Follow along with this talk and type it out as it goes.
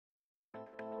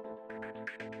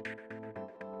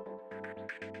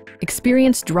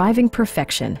Experience driving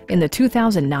perfection in the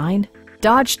 2009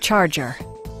 Dodge Charger.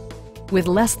 With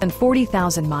less than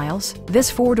 40,000 miles,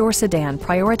 this four-door sedan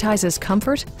prioritizes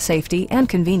comfort, safety, and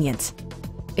convenience.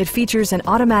 It features an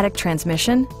automatic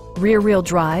transmission, rear-wheel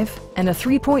drive, and a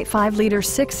 3.5-liter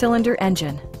six-cylinder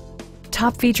engine.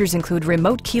 Top features include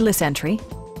remote keyless entry,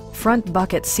 front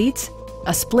bucket seats,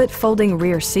 a split folding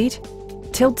rear seat,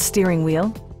 tilt steering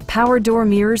wheel, power door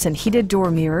mirrors and heated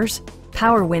door mirrors,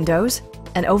 power windows,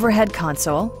 an overhead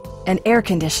console, and air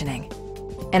conditioning.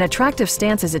 An attractive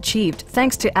stance is achieved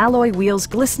thanks to alloy wheels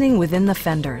glistening within the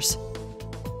fenders.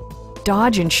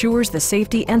 Dodge ensures the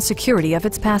safety and security of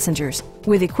its passengers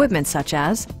with equipment such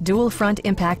as dual front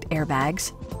impact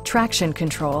airbags, traction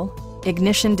control,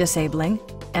 ignition disabling,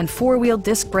 and four-wheel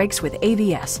disc brakes with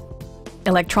ABS.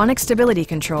 Electronic stability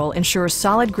control ensures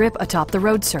solid grip atop the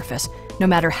road surface, no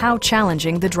matter how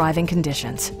challenging the driving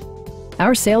conditions.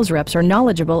 Our sales reps are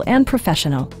knowledgeable and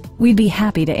professional. We'd be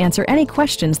happy to answer any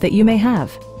questions that you may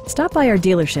have. Stop by our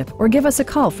dealership or give us a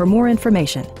call for more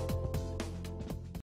information.